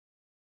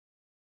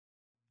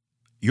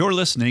You're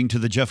listening to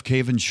The Jeff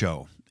Caven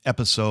Show,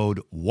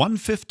 episode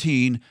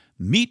 115,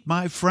 Meet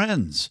My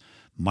Friends,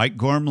 Mike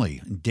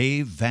Gormley and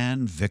Dave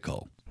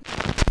VanVickle.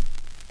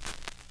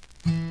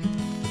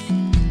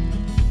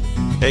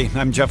 Hey,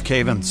 I'm Jeff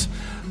Cavens.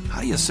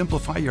 How do you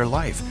simplify your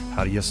life?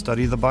 How do you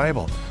study the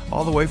Bible?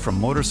 All the way from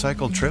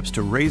motorcycle trips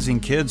to raising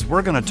kids,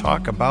 we're going to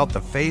talk about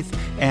the faith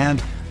and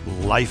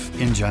life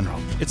in general.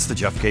 It's The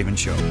Jeff Caven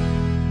Show.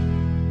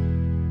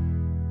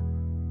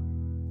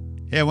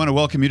 Hey, I want to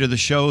welcome you to the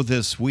show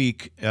this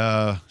week.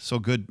 So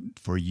good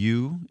for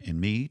you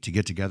and me to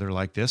get together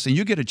like this. And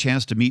you get a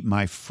chance to meet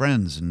my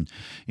friends. And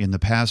in the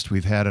past,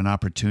 we've had an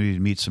opportunity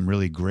to meet some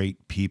really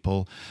great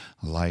people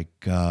like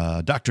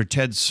Dr.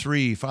 Ted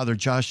Sri, Father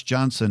Josh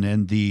Johnson,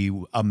 and the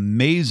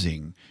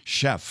amazing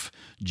chef,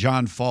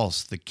 John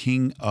False, the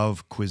king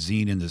of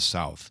cuisine in the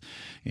South.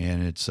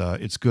 And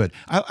it's good.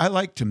 I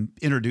like to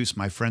introduce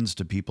my friends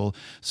to people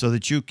so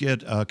that you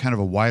get kind of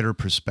a wider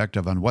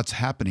perspective on what's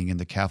happening in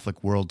the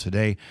Catholic world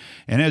today.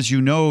 And as you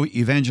know,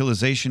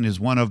 evangelization is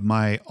one of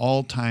my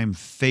all-time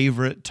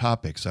favorite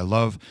topics. I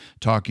love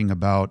talking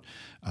about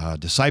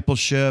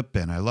discipleship,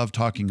 and I love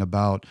talking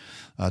about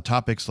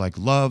topics like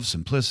love,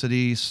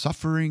 simplicity,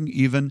 suffering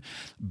even.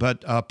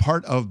 But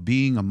part of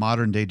being a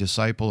modern-day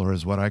disciple, or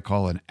as what I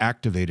call an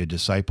activated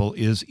disciple,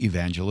 is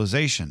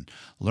evangelization,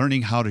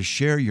 learning how to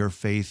share your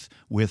faith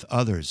with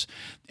others.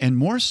 And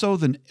more so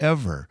than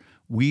ever,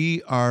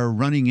 we are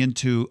running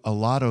into a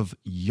lot of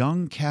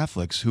young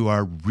Catholics who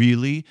are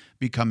really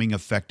becoming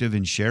effective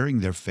in sharing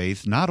their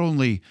faith, not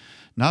only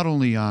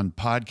on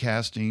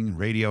podcasting,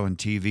 radio, and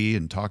TV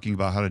and talking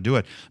about how to do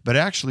it, but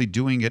actually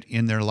doing it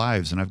in their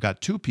lives. And I've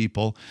got two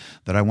people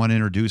that I want to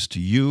introduce to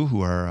you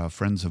who are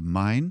friends of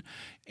mine,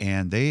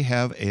 and they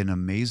have an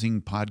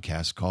amazing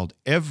podcast called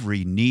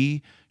Every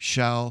Knee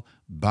Shall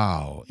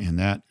Bow, and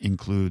that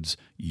includes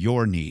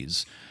your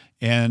knees.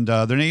 And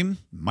their name,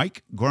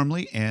 Mike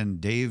Gormley and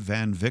Dave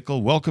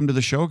VanVickle. Welcome to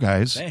the show,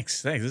 guys.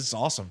 Thanks. This is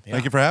awesome. Yeah.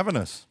 Thank you for having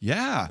us.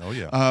 Yeah. Oh,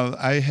 yeah.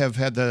 I have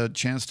had the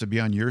chance to be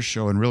on your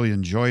show and really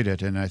enjoyed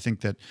it. And I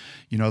think that,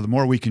 the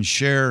more we can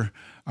share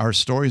our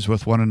stories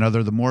with one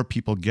another, the more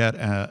people get,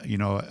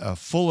 a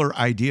fuller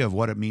idea of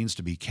what it means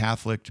to be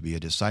Catholic, to be a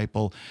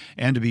disciple,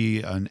 and to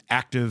be an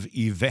active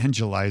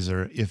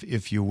evangelizer,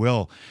 if you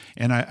will.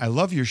 And I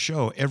love your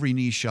show, Every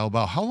Knee Shall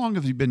Bow. How long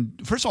have you been?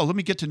 First of all, let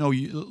me get to know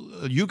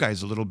you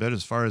guys a little bit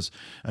as far as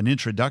an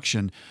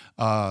introduction.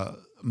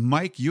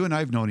 Mike, you and I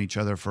have known each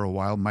other for a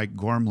while. Mike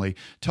Gormley,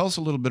 tell us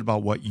a little bit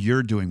about what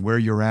you're doing, where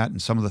you're at,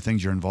 and some of the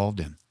things you're involved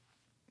in.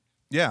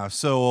 Yeah,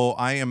 so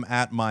I am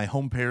at my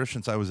home parish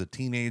since I was a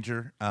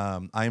teenager.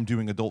 I am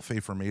doing adult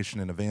faith formation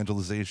and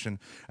evangelization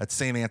at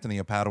St. Anthony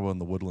of Padua in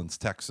the Woodlands,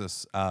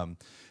 Texas. And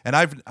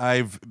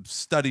I've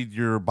studied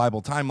your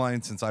Bible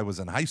timeline since I was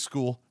in high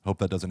school. Hope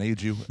that doesn't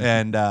age you.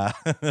 And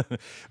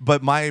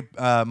but my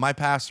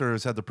pastor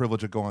has had the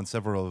privilege of going on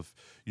several of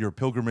your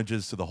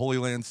pilgrimages to the Holy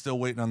Land. Still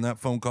waiting on that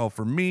phone call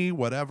from me,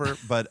 whatever.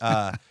 But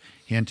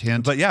hint,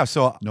 hint. But yeah,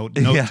 so note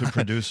to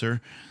producer.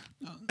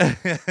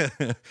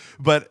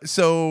 But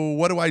so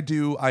what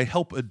do? I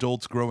help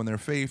adults grow in their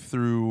faith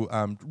through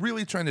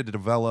really trying to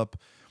develop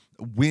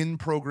win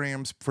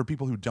programs for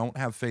people who don't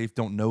have faith,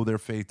 don't know their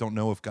faith, don't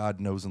know if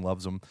God knows and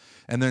loves them,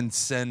 and then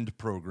send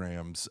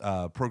programs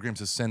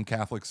to send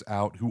Catholics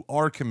out who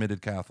are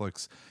committed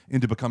Catholics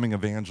into becoming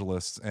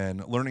evangelists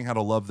and learning how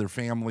to love their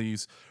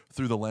families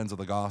through the lens of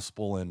the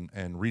gospel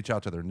and reach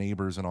out to their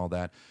neighbors and all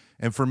that.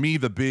 And for me,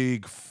 the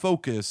big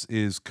focus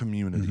is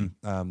community.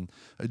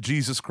 Mm-hmm.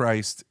 Jesus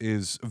Christ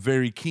is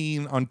very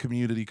keen on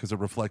community because it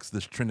reflects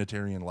this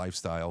Trinitarian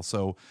lifestyle.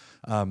 So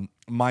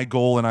my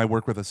goal, and I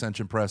work with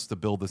Ascension Press to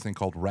build this thing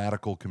called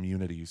radical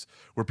communities,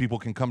 where people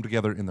can come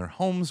together in their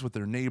homes with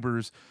their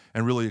neighbors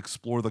and really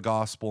explore the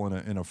gospel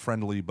in a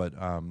friendly but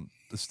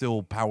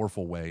still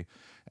powerful way.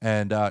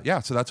 And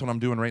so that's what I'm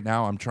doing right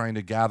now. I'm trying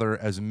to gather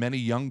as many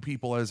young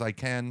people as I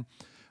can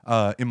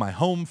in my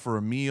home for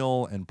a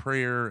meal and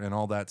prayer and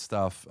all that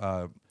stuff,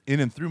 in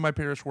and through my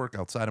parish work,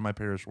 outside of my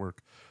parish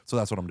work. So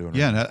that's what I'm doing.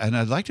 Yeah, and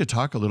I'd like to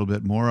talk a little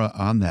bit more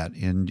on that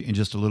in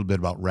just a little bit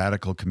about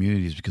radical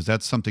communities, because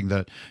that's something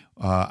that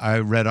I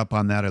read up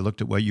on that. I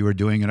looked at what you were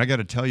doing, and I got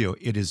to tell you,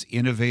 it is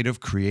innovative,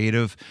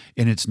 creative,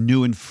 and it's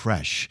new and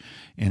fresh.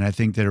 And I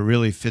think that it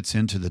really fits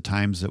into the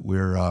times that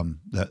we're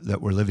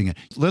that we're living in.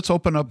 Let's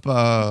open up.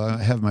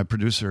 Have my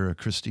producer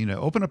Christina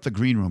open up the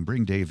green room.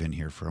 Bring Dave in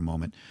here for a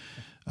moment.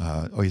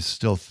 He's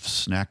still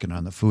snacking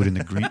on the food in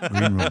the green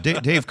room.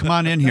 Dave, come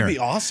on in here. That'd be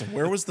awesome.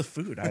 Where was the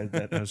food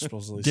that I was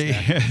supposedly Dave,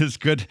 snacking? it's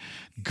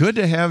good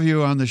to have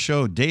you on the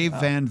show. Dave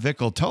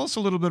VanVickle, tell us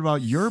a little bit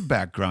about your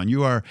background.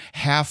 You are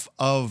half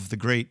of the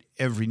great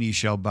Every Knee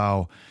Shall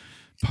Bow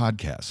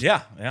podcast.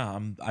 Yeah.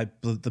 I'm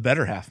the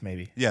better half,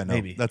 maybe. Yeah, no,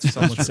 maybe that's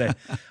some would say.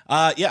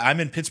 I'm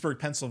in Pittsburgh,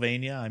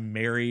 Pennsylvania. I'm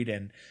married,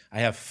 and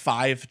I have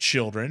 5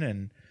 children,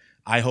 and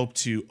I hope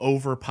to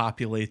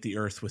overpopulate the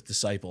earth with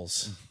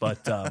disciples,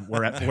 but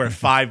we're at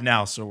 5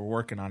 now, so we're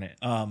working on it.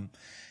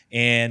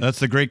 And That's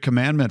the great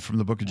commandment from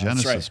the book of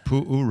That's Genesis.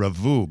 right.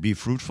 Pu'uravu, be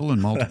fruitful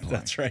and multiply.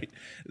 That's right.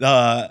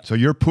 So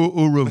you're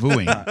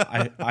pu'uravuing.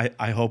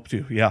 I hope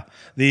to. Yeah.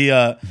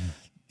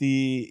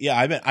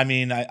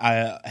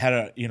 I had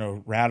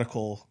a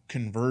radical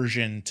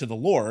conversion to the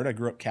Lord. I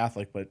grew up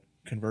Catholic, but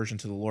conversion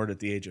to the Lord at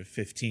the age of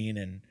 15,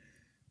 and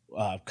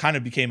kind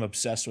of became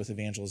obsessed with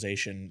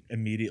evangelization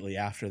immediately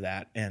after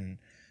that. And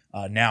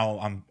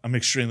now I'm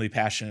extremely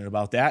passionate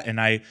about that, and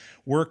I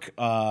work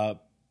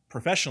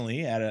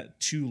professionally at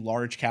two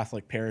large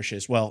Catholic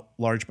parishes, well,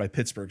 large by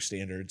Pittsburgh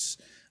standards,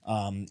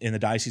 in the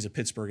Diocese of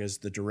Pittsburgh as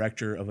the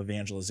director of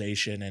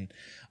evangelization. And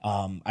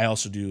I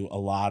also do a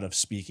lot of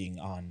speaking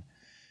on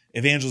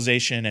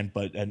evangelization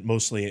and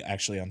mostly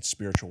actually on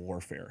spiritual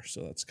warfare.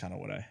 So that's kind of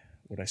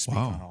what I speak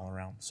on all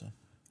around. So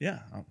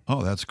yeah.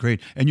 Oh, that's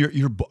great. And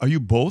are you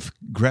both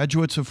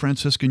graduates of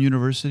Franciscan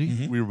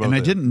University? We were both.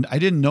 And I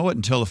didn't know it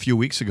until a few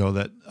weeks ago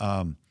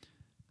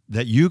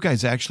that you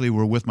guys actually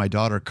were with my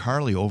daughter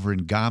Carly over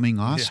in Gaming,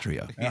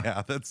 Austria.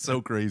 Yeah, that's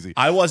so crazy.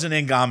 I wasn't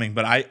in Gaming,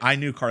 but I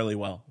knew Carly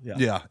well.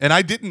 Yeah, and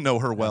I didn't know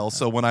her well.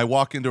 So when I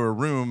walk into her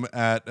room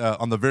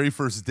on the very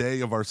first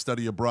day of our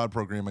study abroad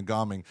program in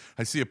Gaming,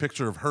 I see a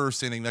picture of her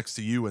standing next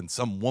to you and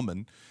some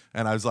woman.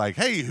 And I was like,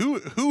 hey,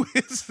 who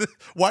is this?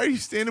 Why are you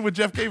standing with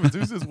Jeff Cavins?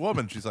 Who's this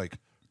woman? She's like,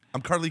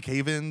 I'm Carly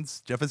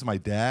Cavins. Jeff is my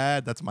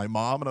dad. That's my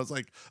mom. And I was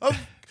like,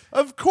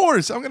 of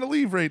course. I'm going to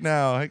leave right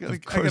now. I got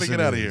to get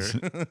out of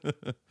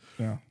here.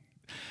 Yeah.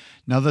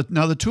 Now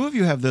the two of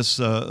you have this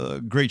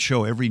great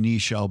show, Every Knee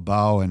Shall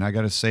Bow, and I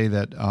got to say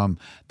that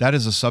that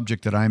is a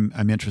subject that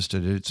I'm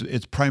interested in.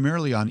 It's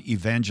primarily on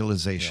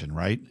evangelization,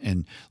 right,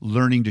 and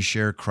learning to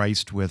share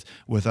Christ with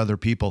other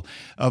people.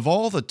 Of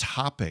all the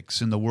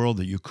topics in the world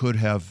that you could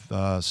have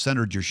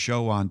centered your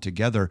show on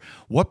together,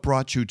 what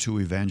brought you to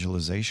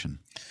evangelization?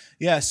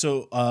 Yeah.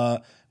 So,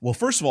 well,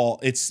 first of all,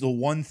 it's the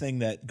one thing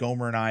that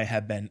Gomer and I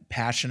have been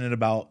passionate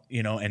about,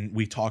 and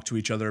we talk to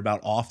each other about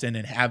often,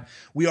 and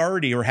we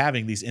already are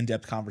having these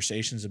in-depth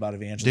conversations about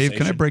evangelization. Dave,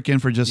 can I break in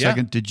for just a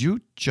second? Did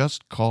you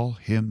just call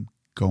him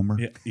Gomer?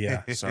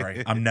 Yeah.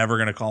 Sorry. I'm never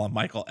going to call him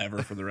Michael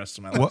ever for the rest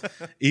of my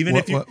life. Even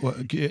if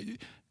you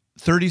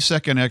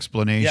 30-second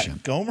explanation.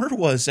 Yeah, Gomer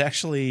was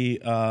actually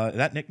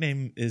that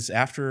nickname is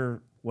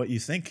after what you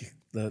think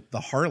the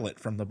harlot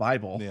from the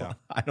Bible. Yeah.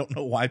 I don't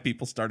know why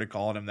people started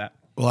calling him that.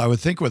 Well, I would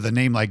think with a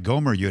name like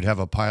Gomer, you'd have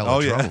a pile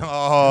of trouble. Yeah.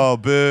 Oh,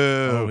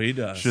 boo. Oh, he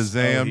does.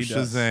 Shazam, He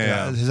does.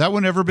 Shazam. Has that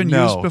one ever been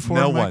used before?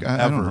 No Mike? one,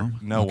 I don't ever. know.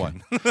 No Okay.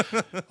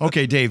 one.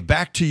 Okay, Dave,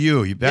 back to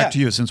you. To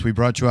you since we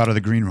brought you out of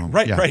the green room.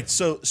 Right, Yeah. right.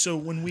 So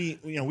when we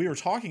were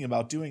talking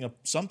about doing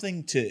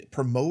something to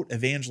promote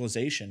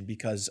evangelization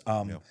because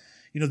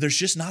there's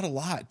just not a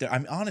lot.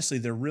 Honestly,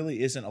 there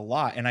really isn't a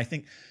lot. And I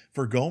think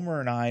for Gomer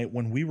and I,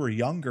 when we were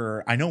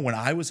younger, I know when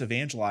I was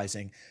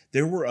evangelizing,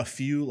 there were a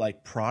few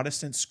like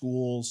Protestant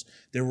schools.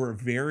 There were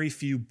very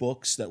few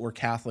books that were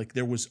Catholic.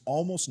 There was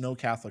almost no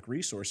Catholic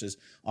resources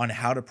on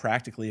how to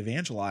practically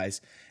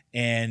evangelize.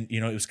 And,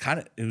 it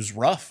was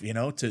rough,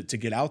 to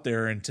get out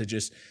there and to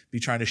just be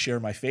trying to share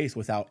my faith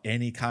without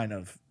any kind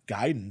of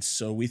guidance.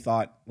 So we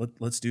thought,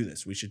 let's do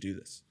this. We should do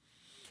this.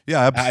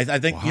 Yeah, I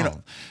think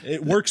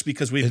it works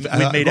because we've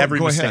made every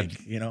mistake.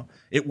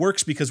 It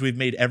works because we've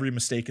made every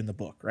mistake in the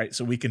book, right?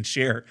 So we can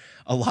share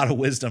a lot of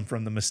wisdom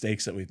from the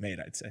mistakes that we've made,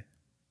 I'd say.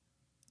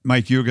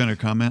 Mike, you were going to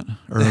comment?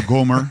 Or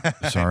Gomer?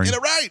 Sorry. Get it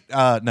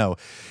right. No.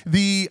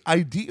 The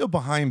idea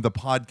behind the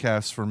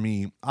podcast for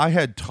me, I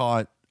had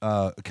taught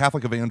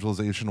Catholic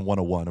Evangelization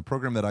 101, a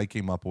program that I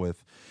came up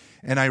with.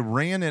 And I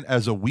ran it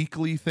as a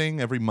weekly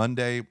thing every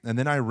Monday. And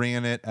then I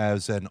ran it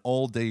as an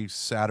all-day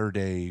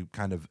Saturday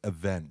kind of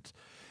event.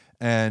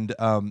 And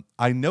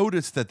I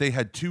noticed that they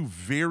had two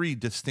very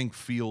distinct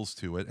feels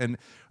to it. And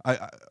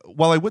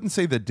while I wouldn't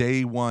say the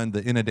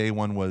in a day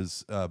one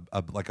was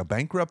like a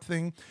bankrupt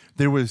thing,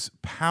 there was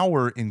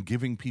power in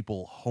giving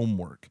people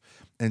homework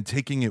and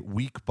taking it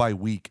week by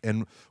week.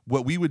 And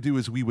what we would do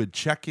is we would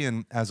check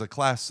in as a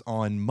class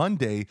on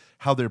Monday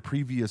how their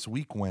previous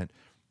week went.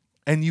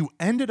 And you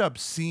ended up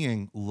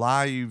seeing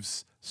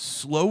lives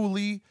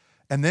slowly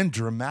and then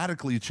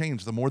dramatically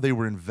change the more they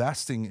were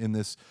investing in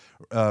this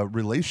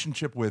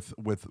relationship with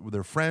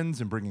their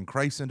friends and bringing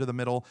Christ into the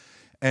middle.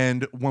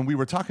 And when we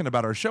were talking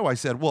about our show, I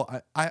said,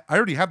 well, I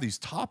already have these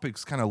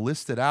topics kind of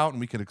listed out and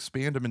we can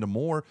expand them into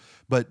more.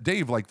 But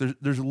Dave, like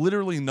there's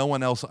literally no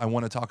one else I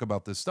want to talk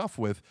about this stuff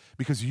with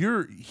because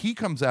he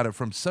comes at it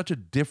from such a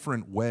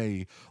different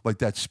way, like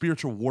that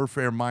spiritual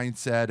warfare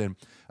mindset and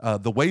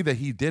the way that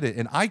he did it.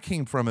 And I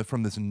came from it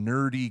from this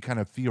nerdy kind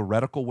of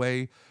theoretical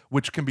way,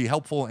 which can be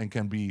helpful and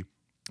can be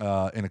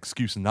an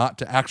excuse not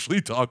to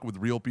actually talk with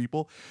real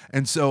people.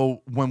 And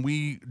so when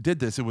we did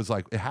this, it was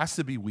like, it has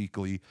to be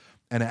weekly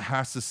and it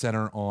has to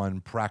center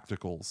on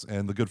practicals.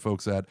 And the good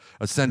folks at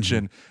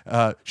Ascension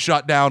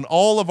shut down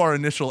all of our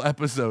initial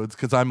episodes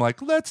because I'm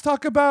like, let's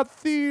talk about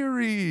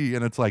theory.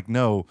 And it's like,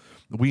 no,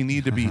 we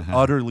need to be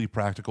utterly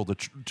practical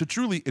to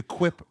truly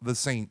equip the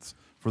saints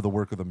for the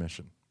work of the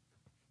mission.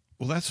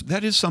 Well,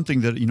 that is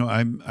something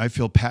that I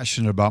feel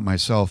passionate about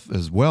myself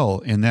as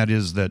well, and that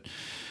is that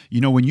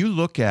when you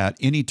look at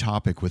any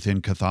topic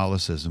within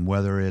Catholicism,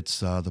 whether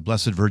it's the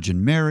Blessed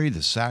Virgin Mary,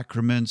 the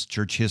sacraments,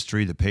 church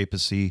history, the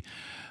papacy,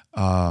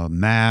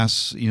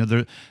 Mass,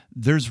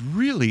 there's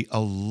really a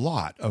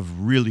lot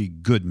of really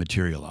good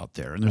material out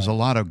there, and there's a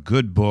lot of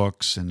good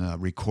books and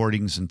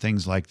recordings and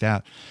things like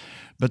that.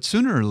 But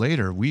sooner or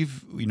later,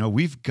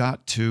 we've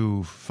got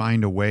to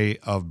find a way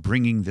of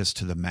bringing this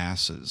to the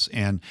masses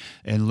and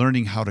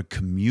learning how to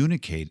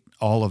communicate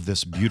all of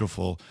this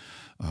beautiful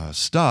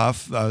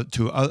stuff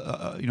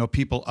to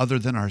people other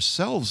than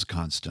ourselves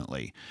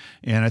constantly.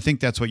 And I think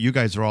that's what you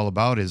guys are all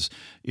about is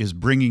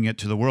bringing it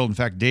to the world. In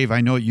fact, Dave,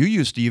 I know you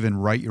used to even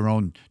write your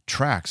own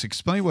tracks.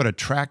 Explain what a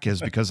track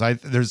is, because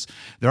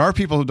there are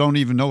people who don't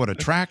even know what a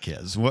track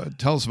is.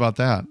 Tell us about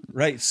that.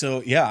 Right.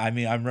 So yeah, I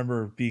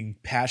remember being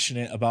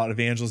passionate about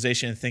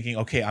evangelization and thinking,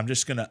 okay,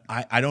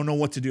 I don't know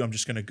what to do. I'm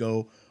just gonna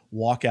go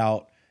walk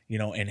out,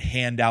 and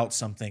hand out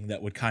something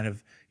that would kind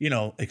of,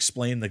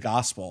 explain the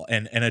gospel.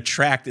 And a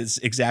tract is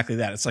exactly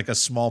that. It's like a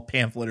small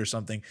pamphlet or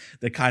something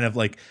that kind of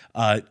like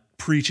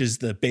preaches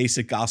the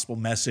basic gospel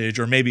message,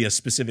 or maybe a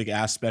specific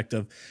aspect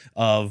of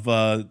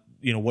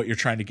what you're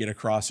trying to get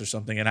across or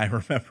something. And I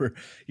remember,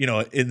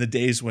 in the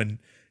days when,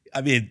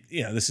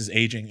 this is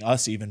aging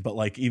us even, but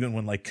like even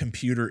when like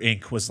computer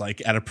ink was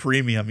like at a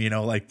premium,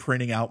 like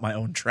printing out my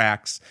own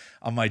tracks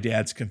on my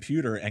dad's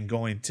computer and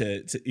going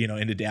to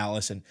into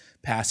Dallas and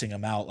passing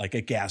them out like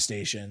at gas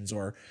stations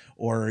or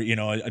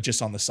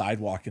just on the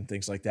sidewalk and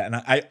things like that. And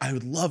I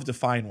would love to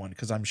find one,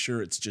 because I'm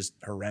sure it's just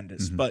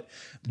horrendous. Mm-hmm.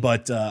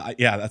 But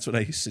yeah, that's what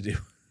I used to do.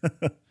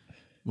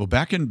 Well,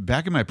 back in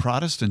my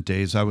Protestant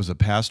days, I was a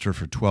pastor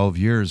for 12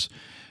 years.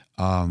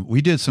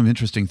 We did some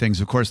interesting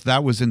things. Of course,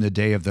 that was in the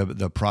day of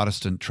the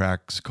Protestant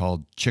tracts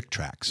called chick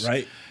tracts.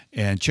 Right.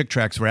 And chick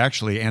tracts were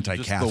actually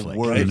anti-Catholic,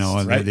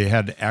 and right. They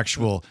had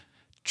actual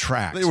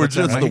tracts. They were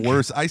just the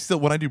worst.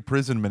 When I do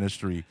prison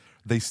ministry,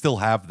 they still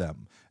have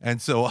them. And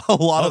so a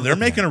lot of they're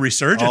making a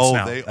resurgence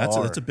now.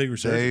 That's a big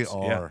resurgence. They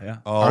are. Yeah.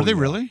 Are they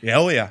really? Yeah.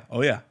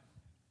 Oh yeah.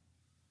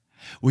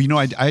 Well,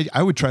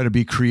 I would try to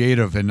be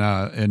creative,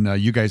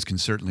 and you guys can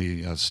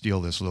certainly steal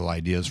this little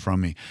ideas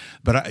from me.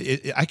 But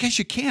I guess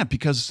you can't,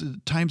 because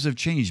times have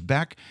changed.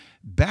 Back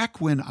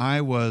when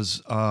I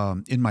was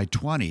in my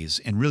 20s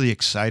and really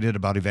excited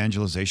about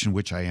evangelization,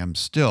 which I am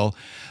still,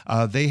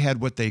 they had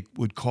what they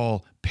would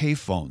call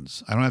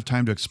payphones. I don't have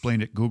time to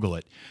explain it. Google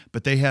it.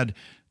 But they had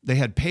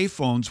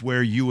payphones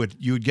where you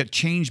would get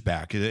change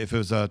back. If it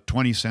was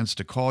 20 cents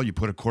to call, you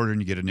put a quarter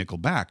and you get a nickel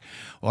back.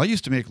 Well, I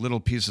used to make little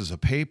pieces of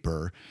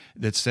paper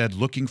that said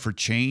 "looking for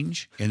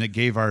change," and it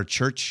gave our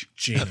church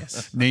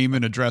name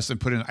and address and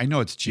put in. I know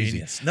it's cheesy.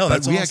 Genius. No, but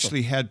that's we awesome.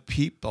 actually had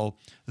people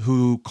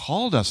who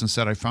called us and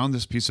said, "I found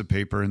this piece of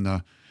paper in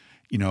the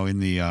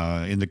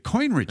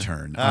coin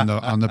return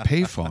on the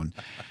payphone."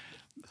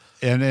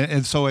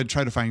 And so I'd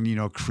try to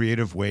find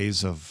creative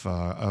ways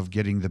of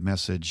getting the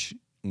message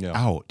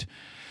out.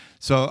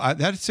 So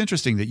that's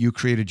interesting that you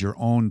created your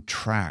own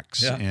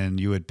tracks and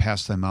you would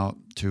pass them out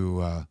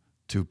to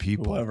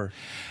people. Whoever.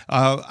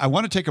 I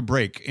want to take a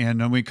break, and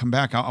when we come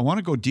back, I want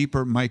to go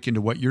deeper, Mike, into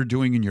what you're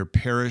doing in your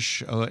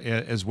parish,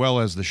 as well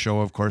as the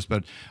show, of course.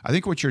 But I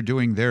think what you're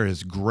doing there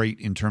is great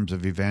in terms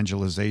of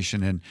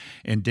evangelization.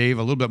 And Dave,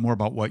 a little bit more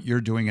about what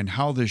you're doing and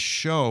how this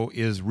show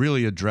is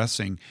really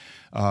addressing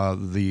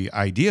the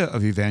idea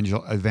of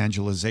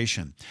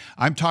evangelization.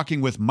 I'm talking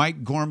with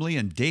Mike Gormley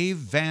and Dave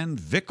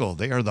VanVickle.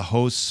 They are the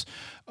hosts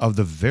of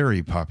the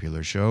very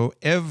popular show,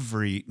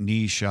 Every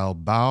Knee Shall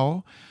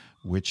Bow,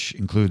 which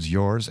includes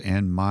yours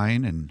and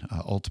mine and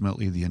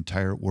ultimately the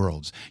entire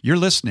world's. You're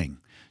listening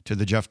to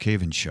The Jeff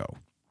Cavins Show.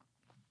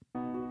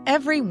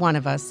 Every one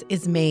of us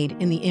is made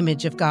in the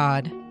image of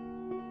God.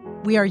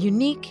 We are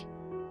unique,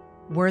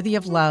 worthy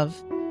of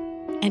love,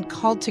 and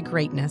called to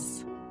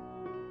greatness.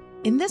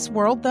 In this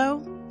world, though,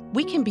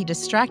 we can be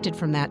distracted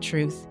from that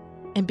truth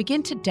and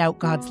begin to doubt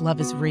God's love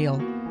is real.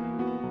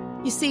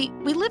 You see,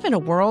 we live in a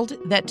world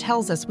that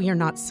tells us we are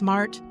not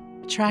smart,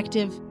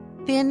 attractive,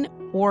 thin,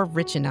 or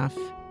rich enough.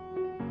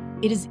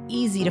 It is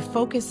easy to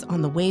focus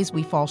on the ways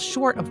we fall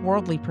short of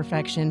worldly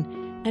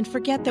perfection and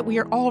forget that we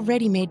are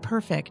already made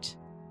perfect.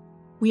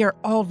 We are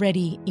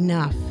already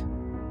enough.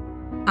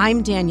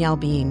 I'm Danielle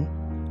Bean,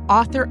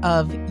 author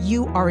of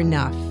You Are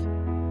Enough: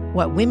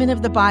 What Women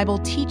of the Bible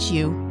Teach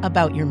You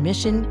About Your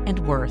Mission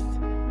and Worth.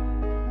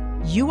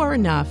 You Are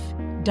Enough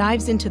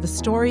dives into the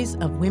stories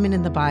of women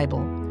in the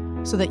Bible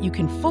so that you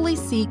can fully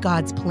see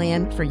God's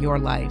plan for your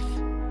life.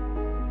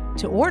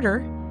 To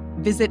order,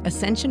 visit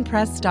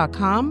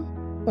ascensionpress.com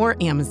or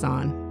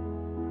Amazon.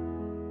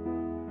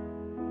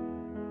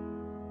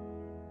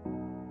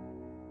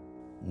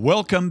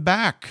 Welcome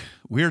back.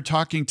 We're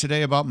talking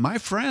today about my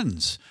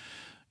friends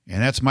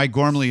And that's Mike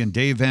Gormley and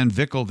Dave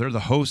VanVickle. They're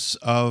the hosts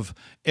of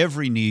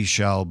Every Knee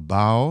Shall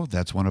Bow.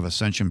 That's one of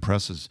Ascension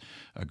Press's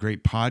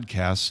great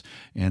podcasts.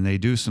 And they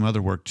do some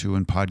other work, too,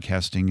 in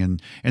podcasting.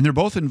 And they're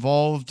both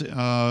involved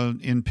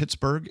in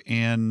Pittsburgh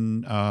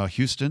and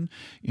Houston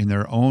in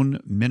their own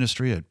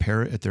ministry at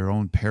their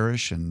own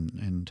parish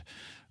and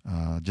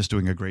just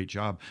doing a great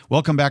job.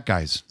 Welcome back,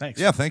 guys. Thanks.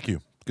 Yeah, thank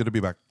you. Good to be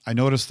back. I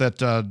noticed that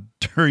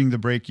during the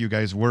break, you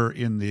guys were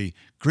in the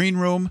green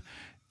room.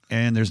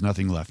 And there's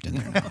nothing left in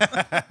there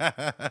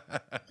now.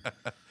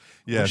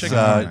 Yes.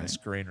 Nice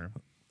green room.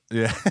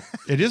 Yeah.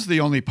 It is the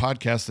only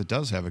podcast that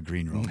does have a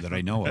green room that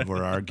I know of,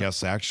 where our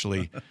guests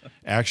actually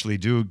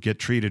do get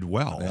treated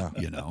well,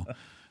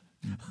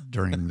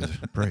 during the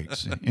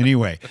breaks.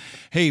 Anyway,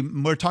 hey,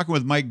 we're talking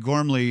with Mike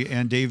Gormley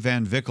and Dave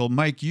VanVickle.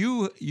 Mike,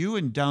 you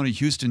and down in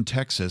Houston,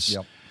 Texas.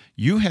 Yep.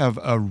 You have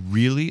a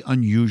really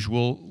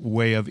unusual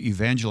way of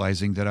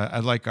evangelizing that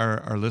I'd like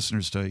our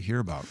listeners to hear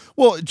about.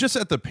 Well, just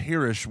at the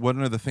parish,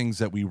 one of the things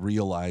that we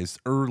realized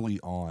early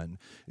on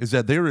is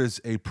that there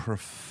is a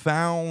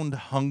profound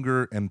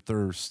hunger and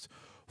thirst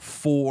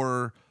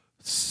for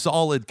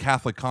solid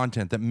Catholic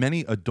content that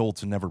many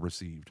adults never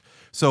received.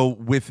 So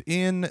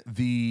within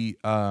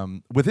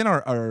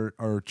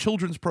our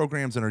children's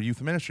programs and our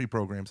youth ministry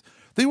programs,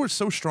 they were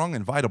so strong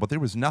and vital, but there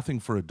was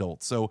nothing for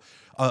adults. So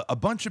a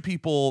bunch of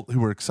people who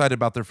were excited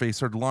about their faith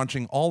started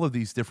launching all of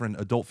these different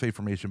adult faith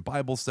formation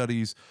Bible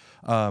studies.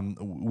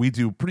 We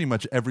do pretty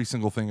much every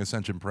single thing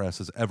Ascension Press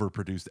has ever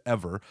produced,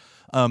 ever.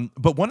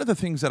 But one of the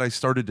things that I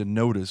started to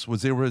notice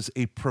was there was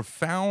a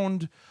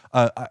profound,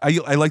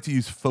 I like to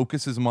use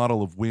Focus's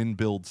model of win,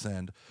 build,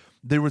 send.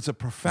 There was a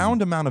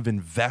profound amount of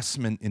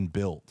investment in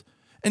build.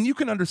 And you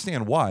can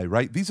understand why,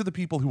 right? These are the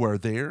people who are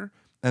there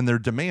and they're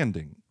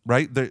demanding,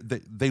 right?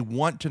 They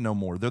want to know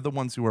more. They're the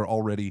ones who are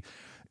already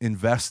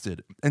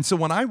invested. And so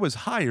when I was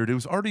hired, it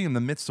was already in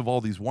the midst of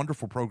all these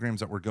wonderful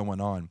programs that were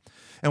going on.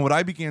 And what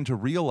I began to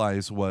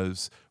realize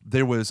was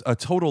there was a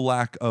total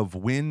lack of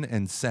win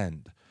and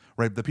send,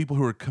 right? The people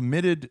who were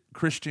committed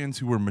Christians,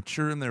 who were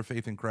mature in their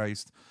faith in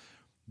Christ,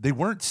 they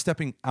weren't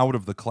stepping out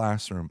of the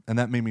classroom. And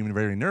that made me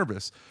very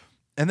nervous.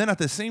 And then at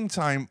the same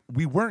time,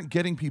 we weren't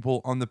getting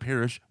people on the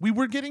parish. We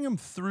were getting them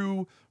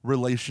through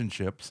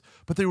relationships,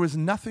 but there was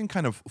nothing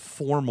kind of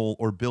formal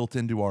or built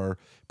into our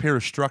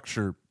parish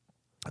structure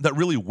that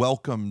really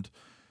welcomed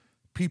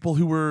people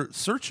who were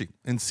searching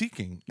and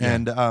seeking. Yeah.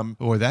 And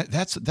boy,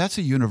 that's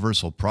a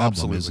universal problem,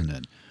 absolutely. Isn't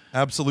it?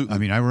 Absolutely. I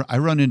mean, I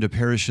run into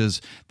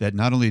parishes that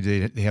not only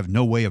do they have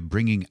no way of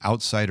bringing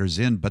outsiders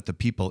in, but the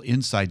people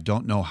inside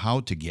don't know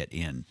how to get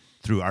in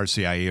through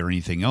RCIA or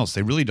anything else.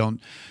 They really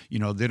don't,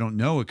 they don't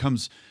know. It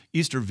comes,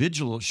 Easter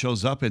Vigil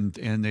shows up and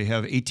they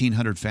have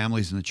 1,800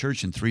 families in the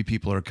church and 3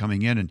 people are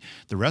coming in and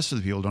the rest of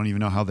the people don't even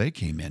know how they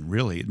came in,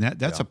 really. And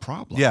that's a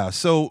problem. Yeah,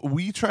 so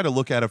we try to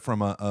look at it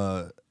from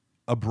a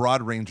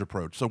broad range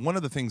approach. So one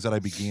of the things that I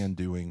began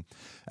doing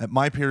at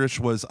my parish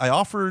was I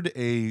offered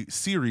a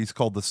series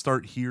called the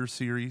Start Here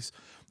series.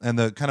 And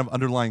the kind of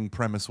underlying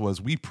premise was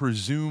we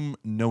presume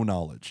no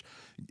knowledge.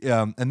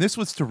 And this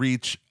was to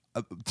reach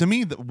to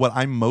me, what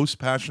I'm most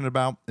passionate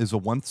about is a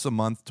once a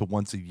month to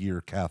once a year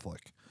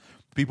Catholic.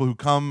 People who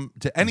come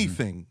to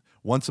anything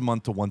once a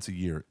month to once a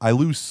year. I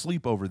lose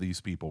sleep over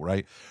these people,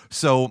 right?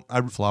 So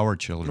flower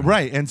children.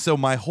 Right. And so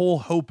my whole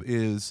hope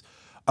is,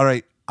 all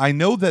right, I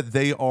know that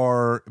they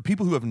are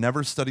people who have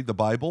never studied the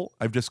Bible,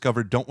 I've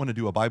discovered don't want to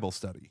do a Bible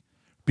study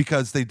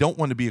because they don't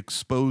want to be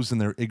exposed in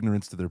their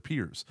ignorance to their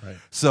peers. Right.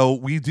 So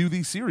we do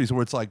these series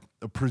where it's like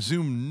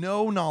presume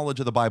no knowledge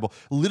of the Bible.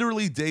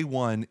 Literally day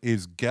one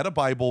is get a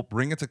Bible,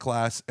 bring it to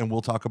class, and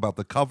we'll talk about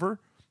the cover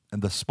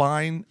and the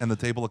spine and the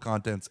table of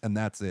contents, and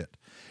that's it.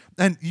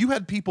 And you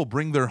had people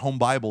bring their home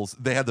Bibles.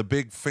 They had the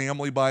big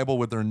family Bible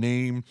with their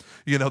name,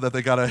 that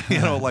they got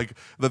like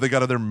that they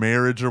got their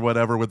marriage or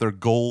whatever with their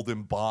gold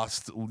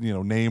embossed,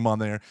 name on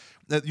there.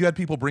 You had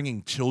people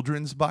bringing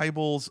children's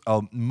Bibles.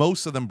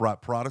 Most of them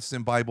brought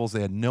Protestant Bibles.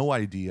 They had no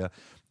idea.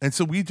 And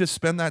so we just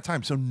spend that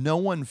time. So no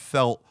one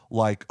felt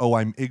like, oh,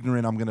 I'm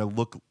ignorant. I'm going to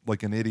look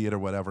like an idiot or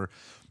whatever.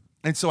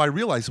 And so I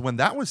realized when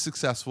that was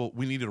successful,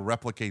 we needed to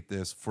replicate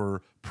this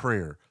for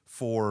prayer,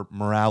 for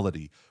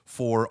morality,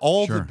 for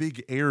all the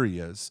big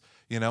areas,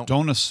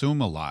 Don't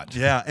assume a lot.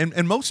 Yeah,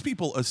 and most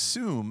people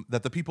assume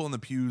that the people in the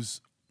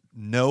pews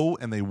know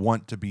and they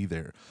want to be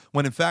there.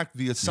 When in fact,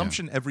 the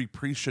assumption every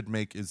priest should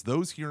make is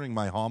those hearing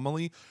my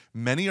homily,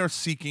 many are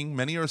seeking,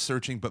 many are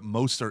searching, but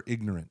most are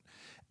ignorant.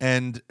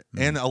 And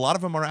a lot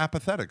of them are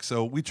apathetic.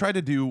 So we try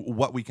to do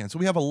what we can. So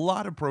we have a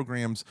lot of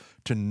programs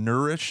to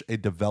nourish a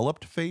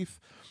developed faith.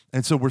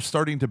 And so we're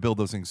starting to build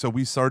those things. So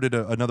we started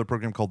another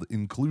program called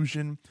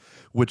Inclusion,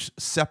 which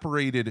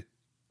separated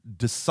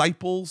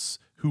disciples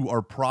who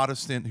are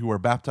Protestant, who are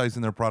baptized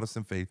in their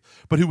Protestant faith,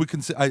 but who would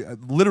consider,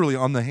 literally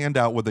on the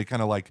handout, what they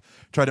kind of like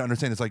try to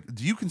understand is like,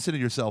 do you consider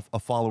yourself a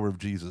follower of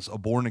Jesus, a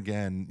born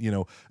again,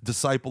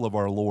 disciple of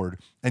our Lord,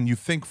 and you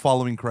think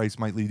following Christ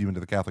might lead you into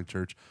the Catholic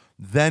Church?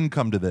 Then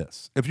come to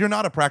this. If you're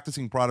not a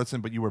practicing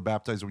Protestant, but you were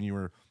baptized when you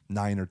were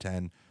 9 or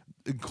 10,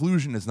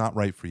 inclusion is not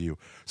right for you.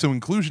 So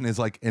inclusion is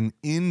like an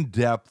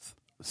in-depth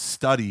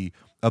study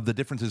of the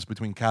differences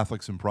between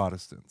Catholics and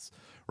Protestants,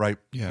 right?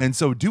 Yeah. And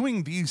so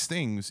doing these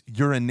things,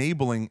 you're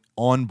enabling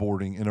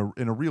onboarding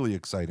in a really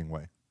exciting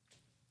way.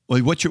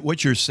 Well,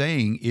 what you're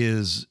saying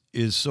is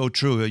so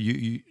true.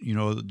 You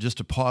know, just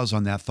to pause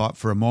on that thought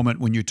for a moment.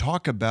 When you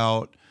talk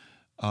about,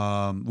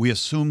 we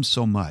assume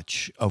so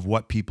much of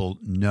what people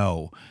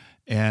know,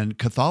 and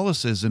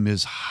Catholicism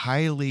is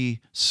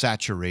highly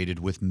saturated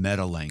with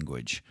meta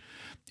language,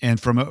 and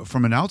from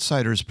an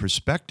outsider's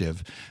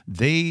perspective,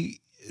 they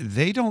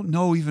don't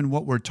know even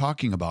what we're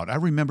talking about. I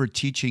remember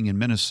teaching in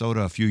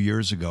Minnesota a few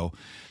years ago,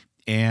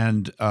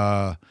 and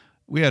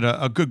we had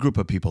a good group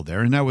of people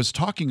there, and I was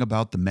talking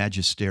about the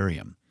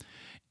magisterium.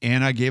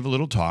 And I gave a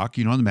little talk,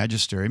 on the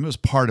magisterium. It was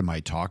part of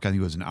my talk. I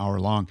think it was an hour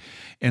long.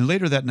 And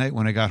later that night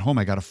when I got home,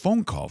 I got a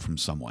phone call from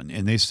someone.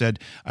 And they said,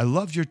 I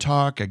loved your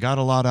talk. I got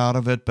a lot out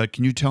of it. But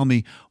can you tell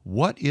me,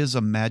 what is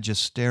a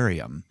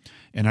magisterium?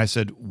 And I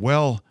said,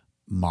 well,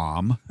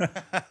 Mom.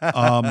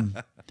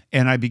 And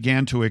I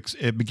began to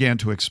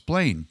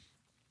explain.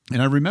 And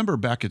I remember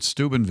back at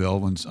Steubenville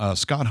when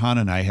Scott Hahn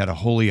and I had a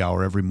holy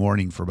hour every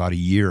morning for about a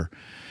year.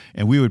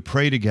 And we would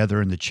pray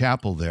together in the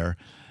chapel there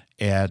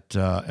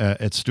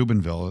at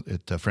Steubenville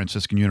at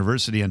Franciscan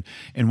University. And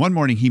one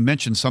morning he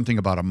mentioned something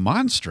about a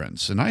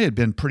monstrance. And I had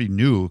been pretty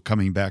new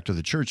coming back to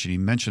the church, and he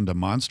mentioned a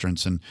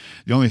monstrance. And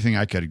the only thing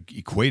I could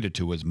equate it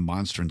to was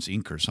Monstrance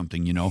Inc. or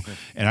something,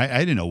 And I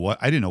didn't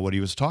know what he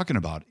was talking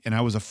about. And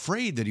I was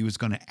afraid that he was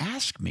going to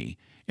ask me.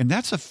 And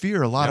that's a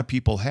fear a lot of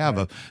people have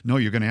of, no,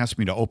 you're going to ask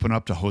me to open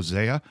up to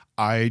Hosea.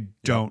 I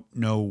don't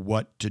know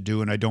what to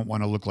do, and I don't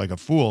want to look like a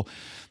fool.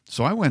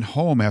 So I went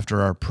home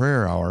after our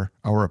prayer hour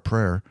of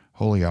prayer,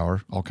 holy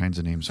hour, all kinds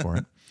of names for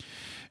it.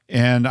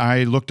 And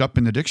I looked up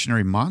in the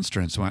dictionary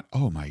monstrance and went,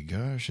 oh my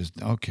gosh,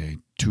 okay,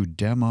 to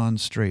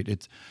demonstrate.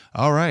 It's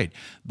all right.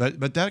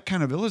 But that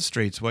kind of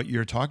illustrates what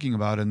you're talking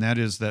about, and that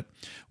is that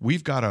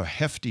we've got a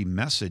hefty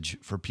message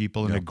for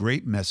people and a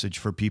great message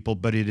for people,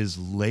 but it is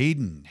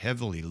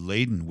heavily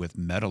laden with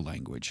meta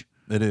language.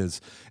 It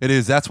is.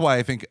 That's why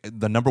I think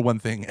the number one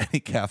thing any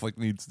Catholic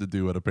needs to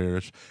do at a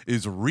parish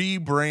is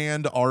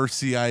rebrand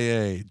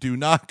RCIA. Do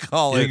not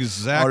call it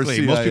exactly.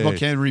 RCIA. Most people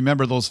can't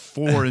remember those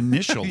four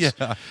initials.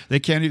 Yeah.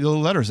 They can't even the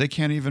letters. They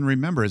can't even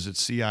remember. Is it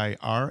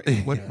CIR?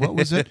 What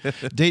was it?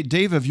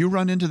 Dave, have you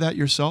run into that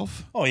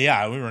yourself? Oh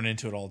yeah, we run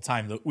into it all the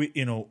time.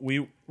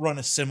 We run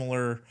a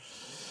similar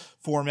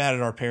format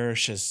at our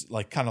parish as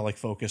kind of like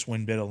Focus,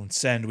 VanVickle, and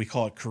Send. We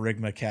call it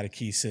Kerygma,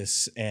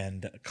 Catechesis,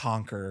 and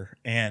Conquer,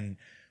 and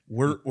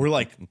we're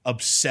like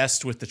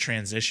obsessed with the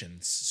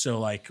transitions.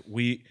 So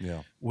we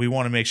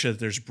want to make sure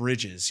that there's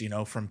bridges,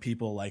 from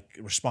people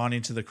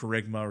responding to the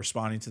Kerygma,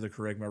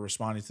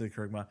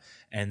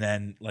 and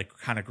then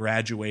kind of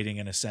graduating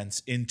in a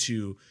sense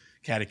into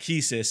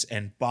catechesis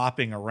and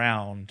bopping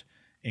around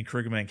in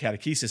Kerygma and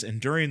catechesis. And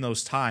during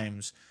those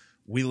times,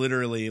 we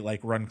literally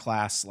run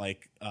class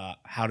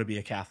how to be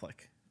a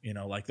Catholic,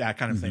 that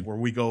kind of thing, where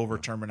we go over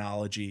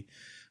terminology.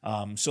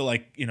 So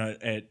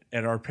at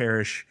our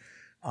parish,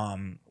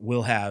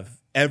 we'll have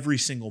every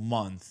single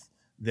month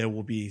there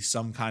will be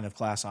some kind of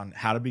class on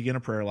how to begin a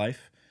prayer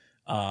life,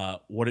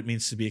 what it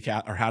means to be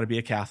or how to be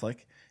a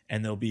Catholic,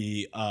 and there'll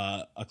be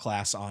a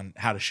class on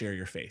how to share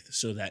your faith.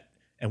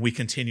 And we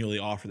continually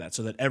offer that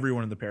so that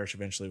everyone in the parish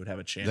eventually would have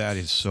a chance. That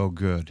is so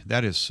good.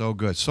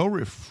 So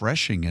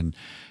refreshing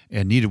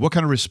and needed. What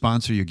kind of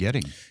response are you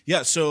getting?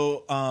 Yeah,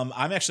 so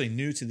I'm actually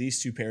new to these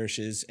two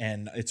parishes,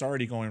 and it's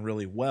already going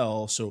really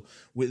well. So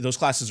those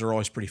classes are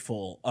always pretty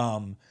full.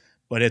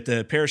 But at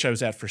the parish I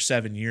was at for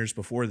 7 years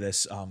before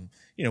this,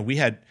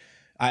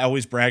 I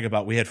always brag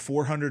about, we had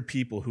 400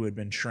 people who had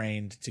been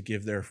trained to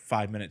give their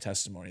 5-minute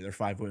testimony, their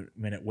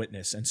 5-minute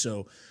witness. And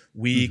so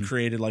we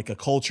created a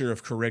culture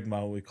of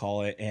Kerygma, we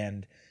call it,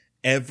 and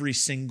every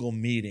single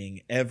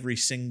meeting, every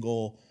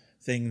single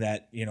thing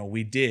that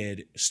we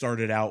did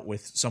started out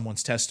with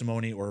someone's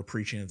testimony or a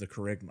preaching of the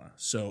Kerygma.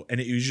 So, and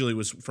it usually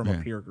was from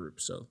a peer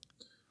group. So.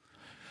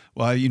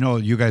 Well,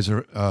 you guys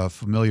are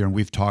familiar, and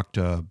we've talked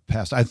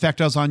past. In fact,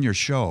 I was on your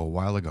show a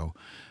while ago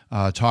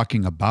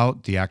talking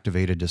about the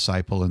activated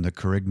disciple and the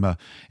Kerygma,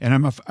 and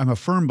I'm a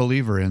firm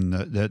believer in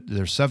that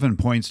there's 7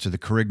 points to the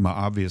Kerygma.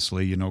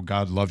 Obviously,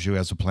 God loves you,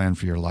 has a plan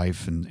for your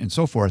life, and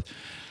so forth.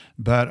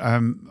 But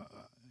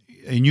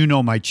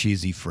and my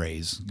cheesy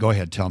phrase. Go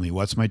ahead, tell me,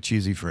 what's my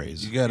cheesy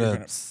phrase? You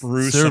gotta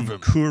brew some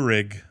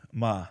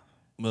Kerygma.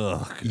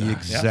 Ugh,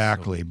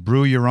 exactly. Yeah.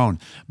 Brew your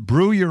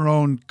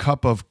own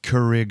cup of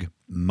Kerygma.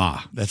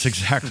 That's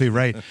exactly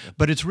right.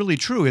 But it's really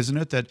true, isn't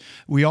it, that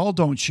we all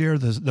don't share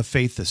the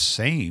faith the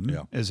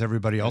same as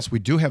everybody else. We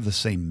do have the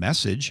same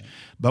message,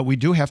 but we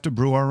do have to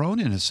brew our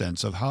own, in a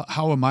sense, of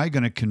how am I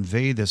going to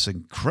convey this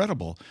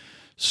incredible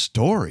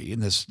story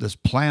and this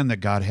plan that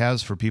God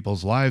has for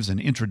people's lives, and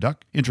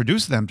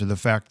introduce them to the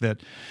fact that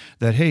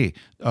hey,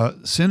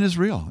 sin is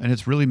real and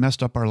it's really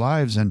messed up our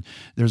lives, and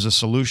there's a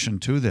solution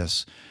to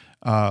this.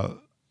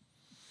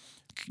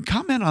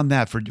 Comment on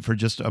that for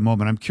just a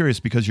moment. I'm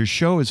curious because your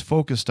show is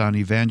focused on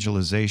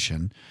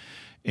evangelization,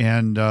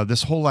 and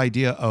this whole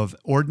idea of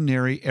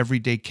ordinary,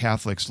 everyday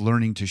Catholics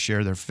learning to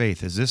share their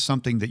faith. Is this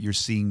something that you're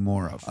seeing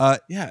more of?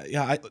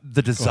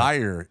 The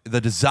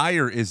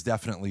desire is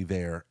definitely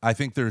there. I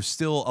think there's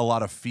still a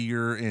lot of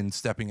fear in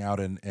stepping out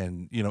and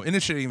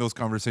initiating those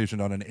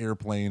conversations on an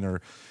airplane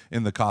or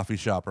in the coffee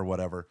shop or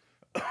whatever.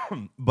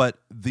 But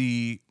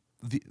the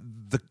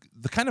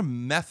kind of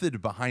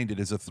method behind it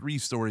is a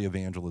 3-story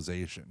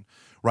evangelization,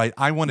 right?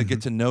 I want to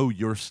get to know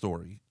your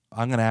story.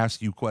 I'm going to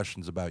ask you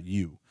questions about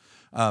you.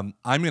 I'm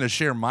going to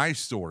share my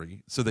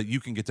story so that you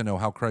can get to know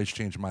how Christ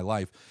changed my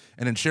life.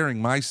 And in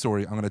sharing my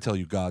story, I'm going to tell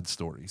you God's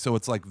story. So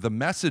it's like the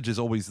message is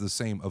always the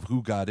same of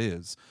who God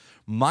is.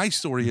 My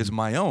story is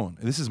my own.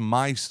 This is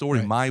my story,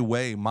 right. My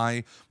way,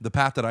 the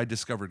path that I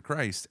discovered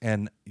Christ.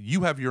 And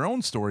you have your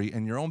own story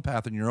and your own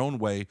path and your own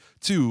way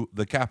to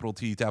the capital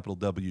T, capital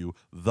W,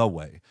 the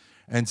way.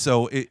 And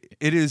so it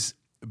is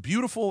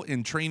beautiful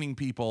in training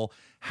people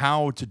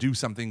how to do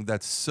something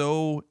that's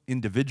so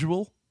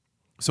individual,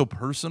 so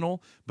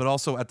personal, but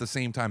also at the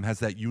same time has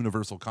that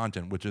universal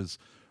content, which is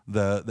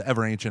the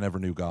ever ancient, ever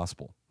new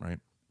gospel, right?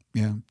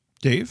 Yeah.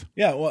 Dave?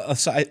 Yeah. Well,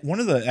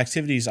 one of the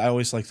activities I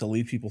always like to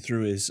lead people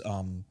through is,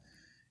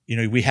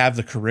 we have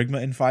the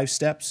kerygma in 5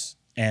 steps,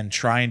 and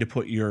trying to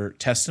put your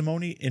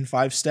testimony in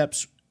 5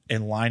 steps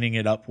and lining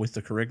it up with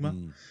the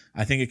kerygma.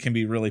 I think it can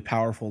be really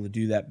powerful to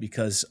do that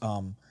because,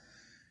 a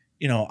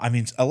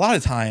lot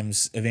of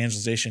times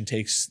evangelization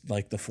takes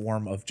like the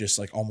form of just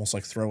like almost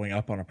like throwing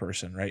up on a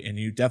person, right? And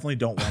you definitely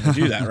don't want to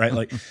do that, right?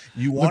 Like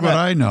you want to. Look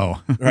what I know,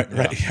 right?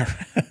 Yeah.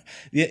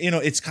 Yeah,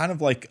 it's kind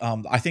of like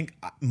I think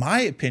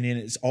my opinion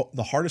is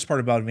the hardest part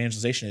about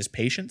evangelization is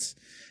patience,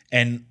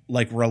 and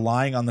like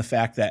relying on the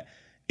fact that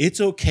it's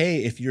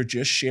okay if you're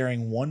just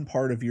sharing one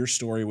part of your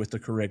story with the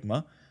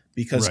kerygma,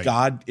 because right.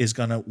 God is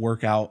going to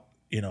work out.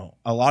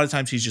 A lot of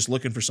times He's just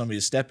looking for somebody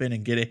to step in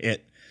and get a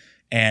hit.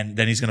 And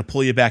then He's going to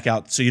pull you back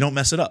out so you don't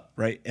mess it up,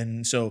 right?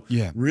 And so,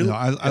 really,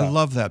 I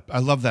love that. I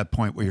love that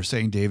point. What you're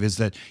saying, Dave, is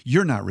that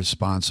you're not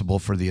responsible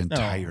for the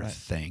entire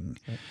thing.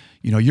 Right.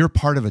 You're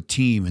part of a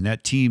team, and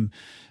that team,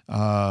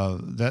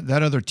 that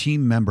other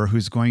team member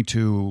who's going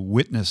to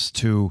witness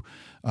to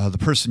the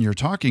person you're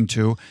talking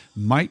to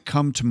might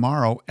come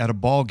tomorrow at a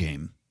ball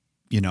game,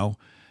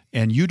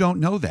 and you don't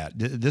know that.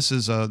 This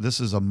is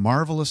a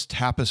marvelous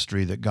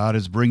tapestry that God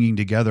is bringing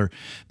together,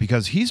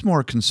 because He's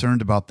more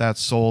concerned about that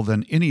soul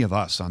than any of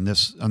us on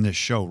this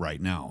show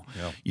right now.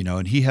 Yep.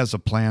 And He has a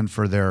plan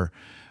for their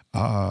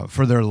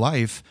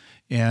life,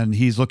 and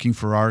He's looking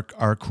for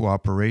our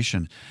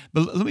cooperation.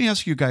 But let me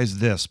ask you guys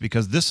this,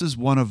 because this is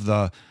one of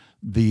the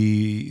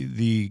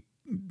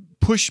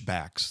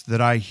pushbacks that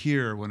I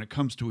hear when it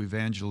comes to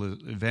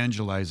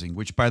evangelizing,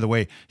 which, by the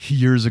way,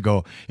 years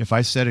ago, if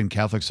I said in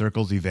Catholic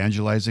circles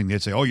evangelizing,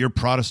 they'd say, "Oh, you're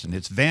Protestant.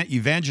 It's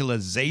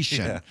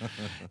evangelization."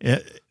 Yeah.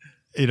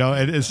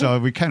 And so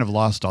we kind of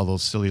lost all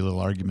those silly little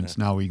arguments.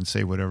 Yeah. Now we can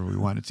say whatever we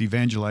want. It's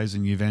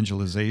evangelizing.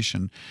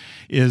 Evangelization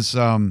is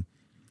that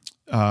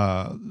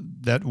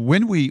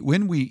when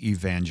we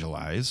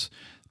evangelize,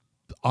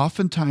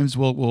 oftentimes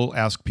we'll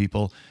ask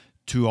people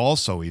to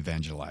also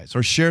evangelize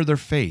or share their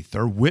faith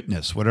or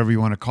witness, whatever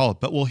you want to call it.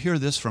 But we'll hear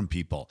this from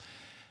people: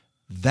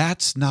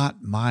 "That's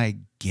not my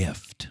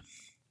gift."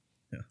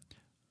 Yeah.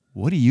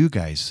 What do you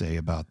guys say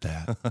about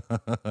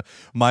that?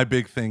 My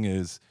big thing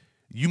is,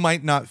 you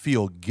might not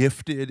feel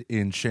gifted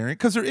in sharing,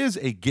 because there is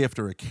a gift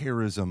or a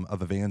charism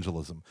of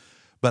evangelism.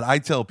 But I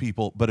tell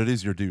people, but it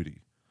is your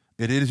duty.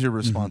 It is your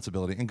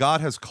responsibility. And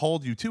God has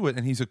called you to it,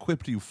 and He's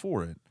equipped you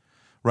for it.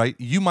 Right?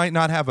 You might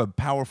not have a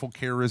powerful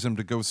charism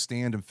to go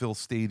stand and fill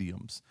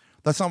stadiums.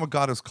 That's not what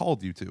God has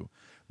called you to.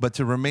 But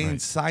to remain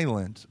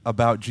silent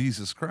about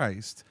Jesus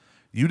Christ,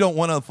 you don't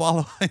want to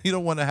follow, you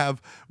don't want to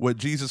have what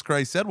Jesus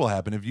Christ said will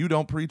happen. If you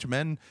don't preach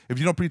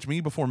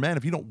me before men,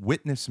 if you don't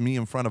witness me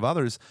in front of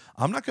others,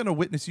 I'm not going to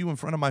witness you in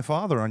front of my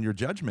Father on your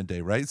judgment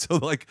day, right? So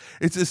like,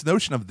 it's this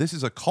notion of this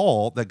is a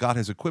call that God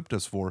has equipped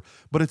us for,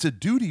 but it's a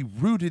duty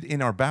rooted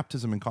in our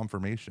baptism and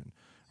confirmation.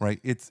 Right.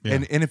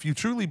 And if you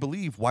truly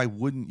believe, why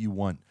wouldn't you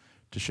want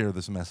to share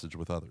this message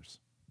with others?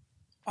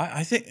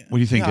 I think. What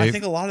do you think, Dave? I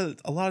think a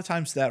lot of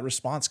times that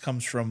response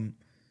comes from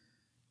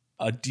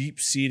a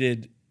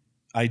deep-seated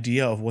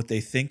idea of what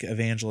they think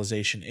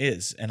evangelization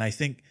is, and I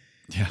think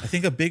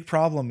a big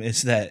problem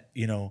is that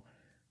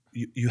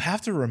you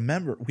have to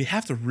remember. We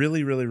have to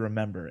really, really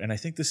remember, and I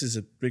think this is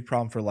a big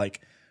problem for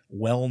like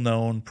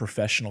well-known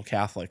professional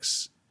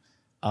Catholics,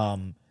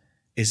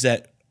 is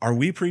that. Are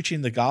we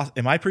preaching the gospel?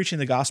 Am I preaching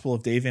the gospel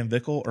of Dave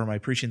VanVickle, or am I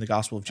preaching the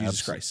gospel of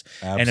Jesus Christ?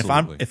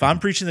 Absolutely. And if I'm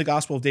preaching the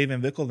gospel of Dave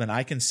VanVickle, then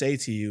I can say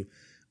to you,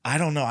 I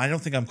don't know. I don't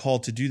think I'm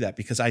called to do that,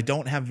 because I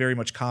don't have very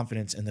much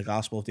confidence in the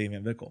gospel of Dave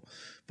VanVickle.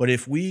 But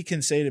if we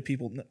can say to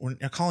people, we're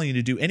not calling you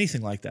to do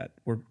anything like that.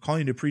 We're calling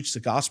you to preach the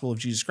gospel of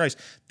Jesus Christ.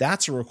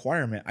 That's a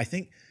requirement. I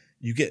think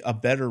you get a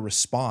better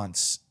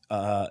response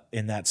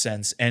in that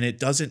sense. And it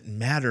doesn't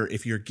matter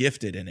if you're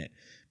gifted in it,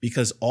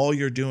 because all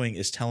you're doing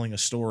is telling a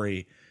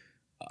story,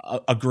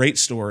 a great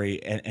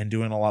story, and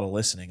doing a lot of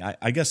listening.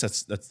 I guess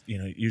that's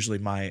usually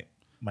my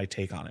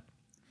take on it.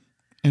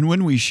 And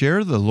when we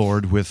share the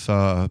Lord with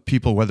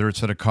people, whether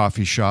it's at a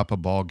coffee shop, a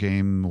ball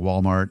game,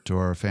 Walmart,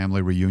 or a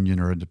family reunion,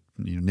 or a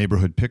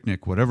neighborhood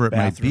picnic, whatever it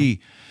might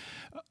be,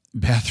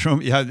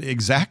 bathroom, yeah,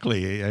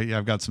 exactly.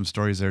 I've got some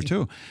stories there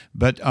too.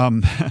 But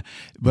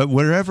but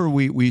wherever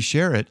we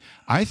share it,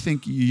 I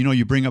think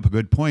you bring up a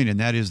good point, and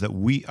that is that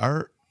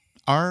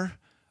our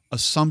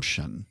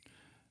assumption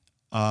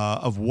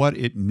of what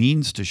it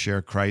means to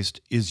share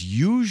Christ is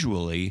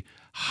usually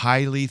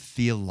highly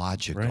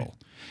theological. Right.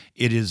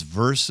 It is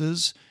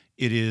verses,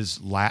 it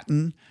is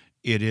Latin,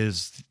 it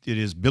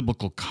is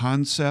biblical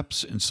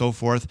concepts and so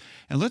forth.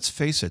 And let's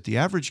face it, the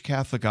average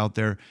Catholic out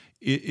there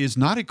is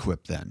not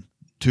equipped then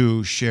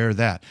to share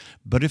that.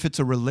 But if it's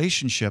a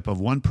relationship of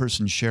one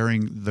person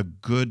sharing the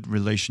good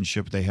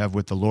relationship they have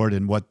with the Lord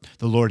and what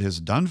the Lord has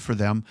done for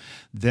them,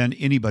 then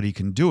anybody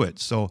can do it.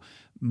 So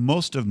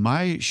most of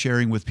my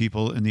sharing with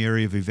people in the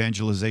area of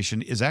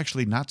evangelization is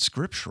actually not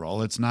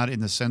scriptural. It's not in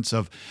the sense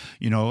of,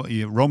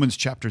 Romans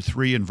chapter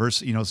 3 and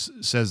verse,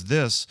 says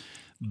this,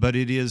 but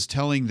it is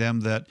telling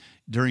them that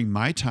during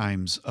my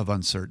times of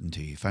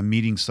uncertainty, if I'm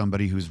meeting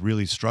somebody who's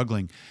really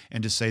struggling,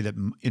 and to say that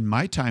in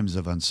my times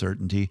of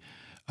uncertainty,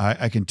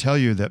 I can tell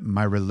you that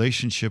my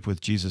relationship with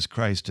Jesus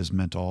Christ has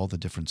meant all the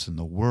difference in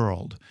the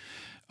world.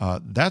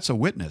 That's a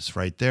witness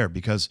right there,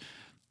 because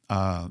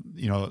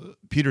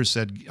Peter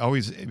said,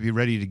 always be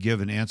ready to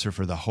give an answer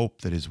for the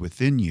hope that is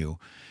within you.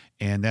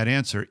 And that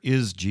answer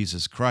is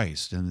Jesus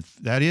Christ. And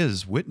that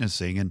is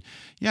witnessing. And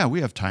yeah, we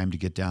have time to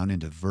get down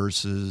into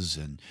verses,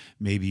 and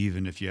maybe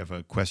even if you have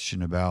a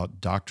question about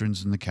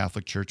doctrines in the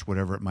Catholic Church,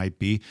 whatever it might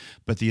be.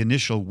 But the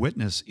initial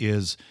witness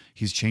is,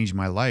 he's changed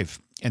my life.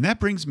 And that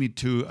brings me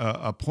to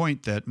a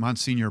point that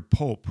Monsignor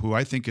Pope, who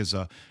I think is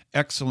an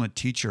excellent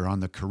teacher on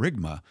the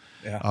kerygma,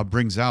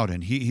 brings out.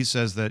 And he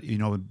says that,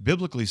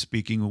 biblically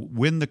speaking,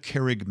 when the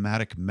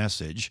kerygmatic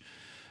message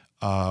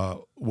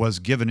was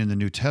given in the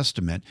New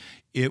Testament,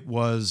 it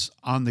was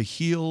on the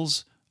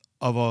heels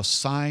of a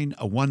sign,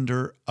 a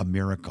wonder, a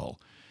miracle.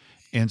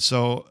 And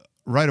so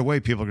right away,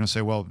 people are going to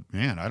say, well,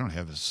 man, I don't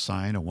have a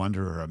sign, a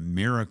wonder, or a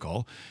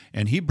miracle.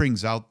 And he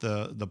brings out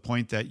the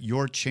point that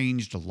your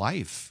changed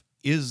life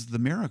is the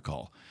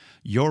miracle.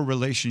 Your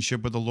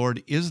relationship with the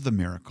Lord is the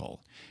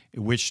miracle,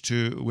 which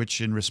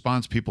in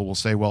response, people will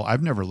say, well,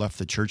 I've never left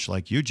the church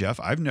like you, Jeff.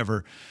 I've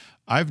never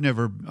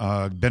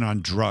been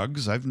on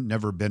drugs. I've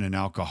never been an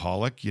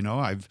alcoholic.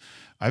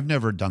 I've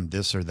never done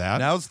this or that.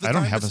 Now's the I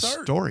don't time have to a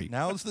start. story.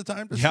 Now's the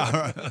time to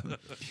start.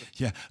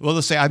 Yeah. Well,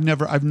 they'll say I've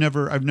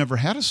never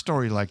had a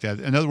story like that.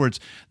 In other words,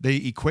 they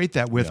equate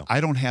that with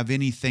I don't have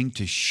anything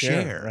to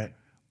share. Right.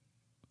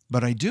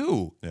 But I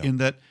do, in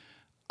that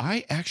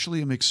I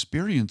actually am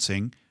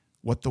experiencing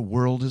what the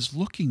world is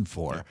looking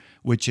for,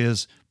 which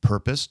is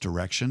purpose,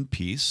 direction,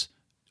 peace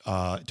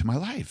to my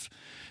life.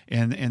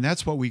 And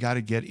that's what we got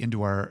to get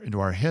into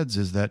our heads,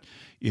 is that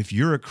if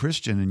you're a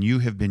Christian and you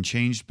have been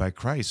changed by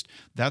Christ,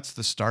 that's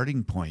the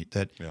starting point,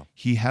 that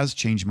he has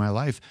changed my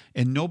life,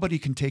 and nobody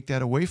can take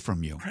that away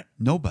from you. Right.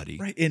 Nobody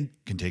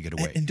can take it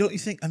away. And don't you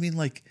think,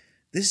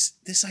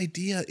 this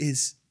idea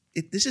is,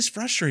 this is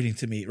frustrating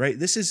to me, right?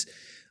 This is,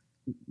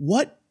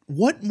 what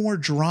more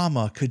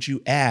drama could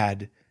you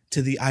add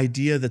to the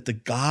idea that the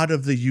God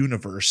of the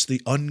universe,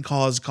 the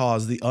uncaused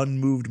cause, the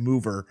unmoved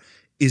mover,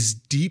 is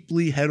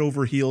deeply head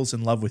over heels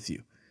in love with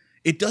you?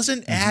 It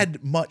doesn't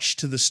add much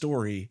to the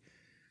story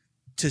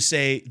to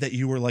say that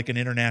you were like an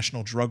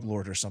international drug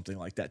lord or something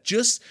like that.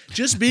 Just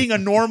being a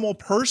normal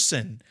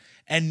person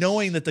and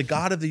knowing that the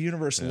God of the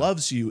universe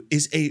loves you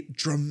is a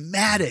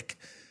dramatic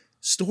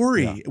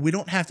story. Yeah. We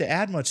don't have to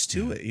add much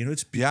to it.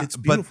 It's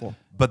beautiful.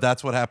 But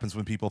that's what happens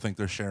when people think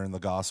they're sharing the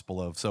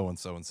gospel of so and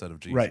so instead of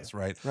Jesus,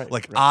 right?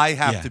 I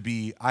have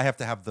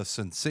to have the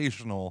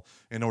sensational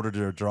in order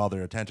to draw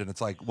their attention.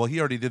 It's like, well, he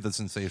already did the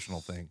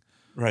sensational thing.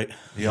 Right.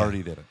 He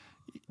already did it.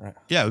 Right.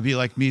 Yeah, it would be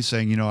like me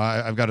saying,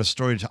 I've got a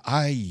story to.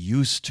 I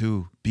used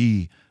to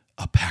be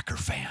a Packer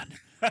fan,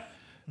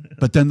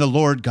 but then the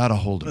Lord got a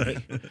hold of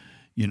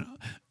me.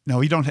 No,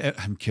 we don't.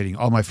 I'm kidding.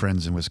 All my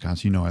friends in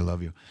Wisconsin, I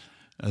love you.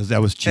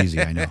 That was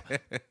cheesy, I know.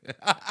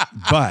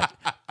 But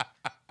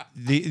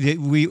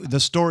the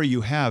story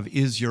you have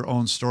is your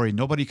own story.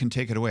 Nobody can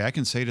take it away. I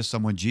can say to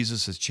someone,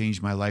 Jesus has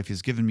changed my life.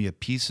 He's given me a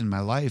peace in my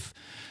life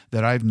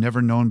that I've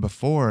never known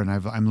before, and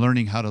I'm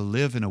learning how to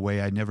live in a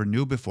way I never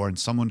knew before. And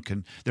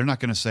they're not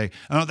going to say,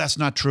 "Oh, that's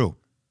not true."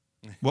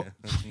 Well,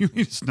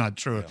 it's not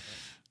true. Yeah.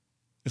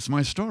 It's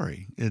my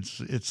story.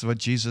 It's what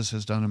Jesus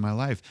has done in my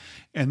life.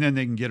 And then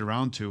they can get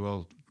around to,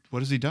 well, what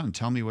has he done?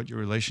 Tell me what your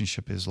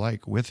relationship is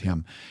like with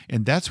him.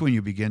 And that's when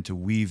you begin to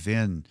weave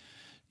in,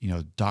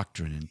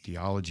 doctrine and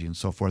theology and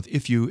so forth,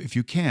 if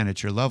you can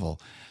at your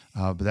level.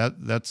 But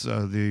that's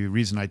the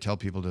reason I tell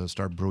people to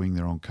start brewing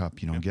their own cup.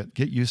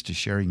 Get used to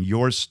sharing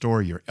your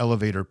story, your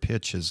elevator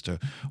pitch as to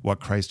what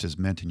Christ has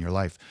meant in your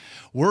life.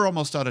 We're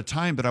almost out of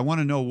time, but I want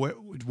to know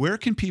where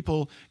can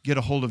people get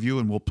a hold of you,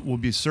 and we'll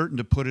be certain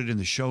to put it in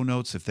the show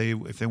notes if they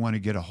want to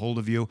get a hold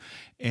of you,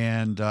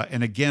 and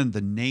again,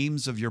 the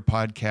names of your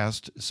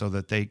podcast so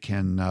that they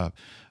can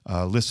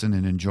listen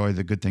and enjoy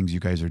the good things you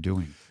guys are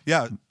doing.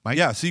 Yeah. Mike?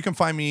 Yeah. So you can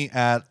find me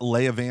at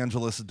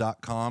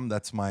layevangelist.com.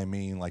 That's my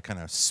main kind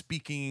of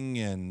speaking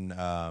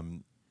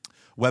and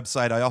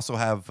website. I also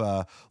have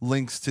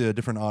links to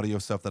different audio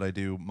stuff that I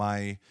do.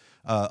 My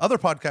other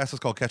podcast is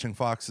called Catching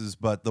Foxes,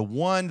 but the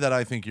one that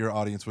I think your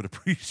audience would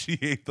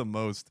appreciate the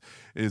most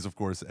is, of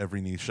course, Every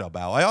Knee Shall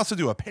Bow. I also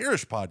do a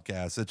parish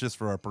podcast that's just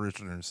for our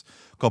parishioners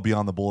called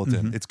Beyond the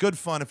Bulletin. Mm-hmm. It's good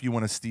fun if you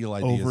want to steal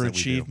ideas.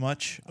 Overachieve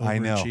much? I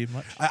know.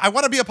 Much? I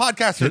want to be a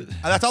podcaster.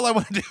 That's all I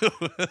want to do.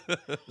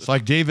 It's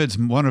like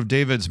one of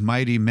David's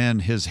mighty men.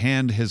 His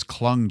hand has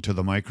clung to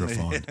the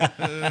microphone.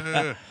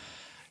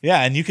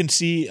 Yeah, and you can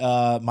see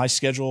my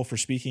schedule for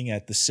speaking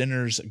at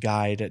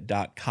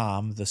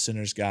thesinnersguide.com,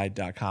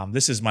 thesinnersguide.com.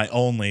 This is my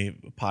only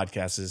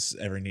podcast, is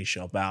Every Knee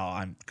Shall Bow.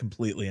 I'm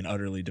completely and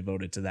utterly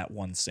devoted to that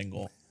one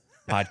single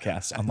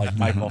podcast. Unlike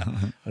Michael,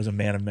 I was a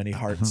man of many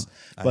hearts.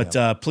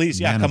 But please,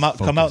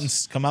 come out and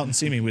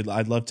see me.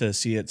 I'd love to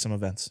see you at some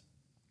events.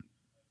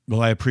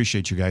 Well, I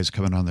appreciate you guys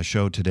coming on the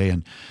show today.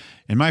 And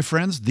my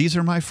friends, these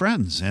are my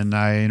friends, and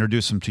I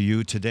introduce them to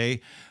you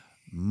today.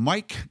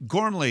 Mike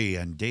Gormley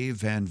and Dave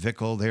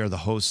VanVickle, they are the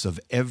hosts of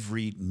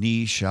Every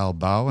Knee Shall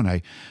Bow, and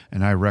I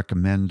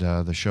recommend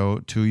the show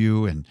to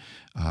you, and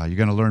you're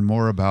going to learn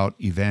more about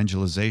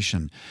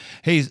evangelization.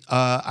 Hey,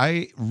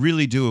 I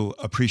really do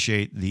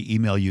appreciate the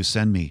email you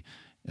send me.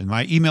 And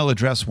my email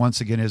address, once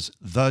again, is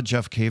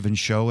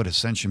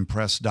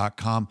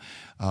thejeffcavenshow@ascensionpress.com.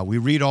 We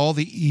read all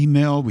the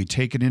email. We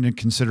take it into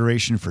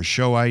consideration for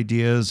show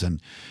ideas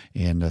and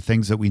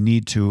things that we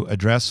need to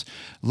address.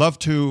 Love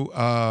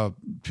to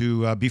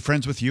be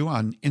friends with you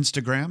on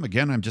Instagram.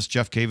 Again, I'm just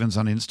Jeff Cavens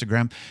on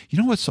Instagram. You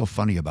know what's so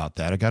funny about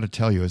that? I got to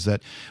tell you is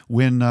that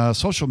when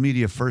social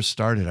media first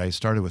started, I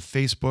started with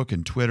Facebook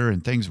and Twitter,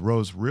 and things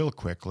rose real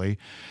quickly.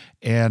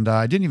 And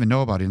I didn't even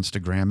know about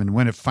Instagram. And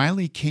when it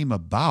finally came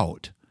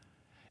about,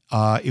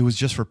 it was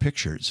just for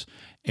pictures.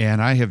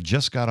 And I have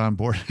just got on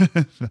board,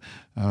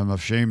 I'm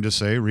ashamed to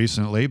say,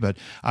 recently, but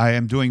I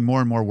am doing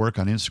more and more work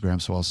on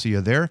Instagram, so I'll see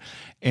you there.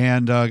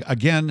 And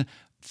again,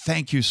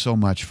 thank you so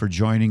much for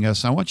joining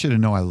us. I want you to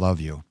know I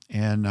love you,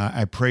 and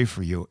I pray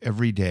for you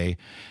every day.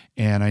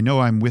 And I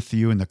know I'm with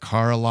you in the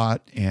car a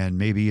lot and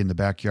maybe in the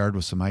backyard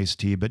with some iced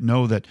tea, but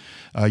know that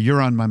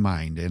you're on my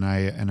mind, and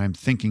I'm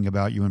thinking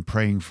about you and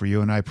praying for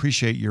you, and I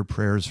appreciate your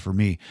prayers for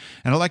me.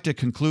 And I'd like to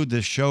conclude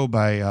this show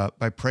by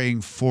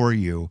praying for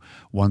you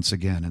once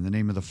again. In the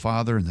name of the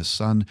Father, and the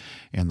Son,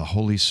 and the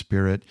Holy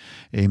Spirit,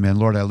 amen.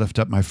 Lord, I lift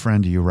up my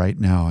friend to you right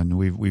now, and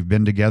we've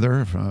been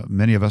together,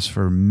 many of us,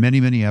 for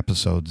many, many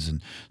episodes,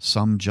 and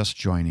some just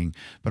joining.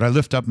 But I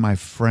lift up my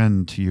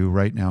friend to you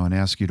right now and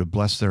ask you to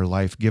bless their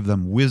life, give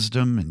them wisdom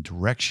and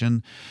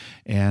direction,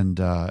 and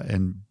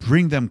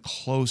bring them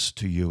close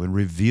to you, and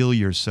reveal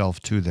yourself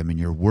to them in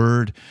your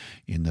word,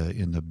 in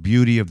the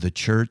beauty of the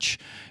church.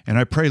 And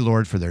I pray,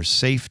 Lord, for their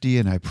safety,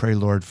 and I pray,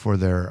 Lord, for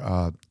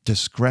their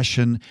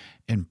discretion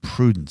and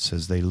prudence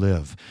as they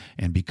live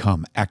and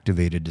become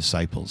activated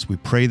disciples. We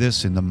pray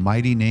this in the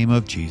mighty name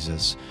of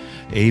Jesus.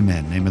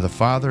 Amen. In the name of the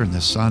Father, and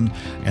the Son,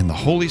 and the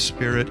Holy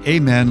Spirit.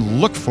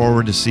 Amen. Look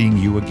forward to seeing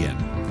you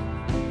again.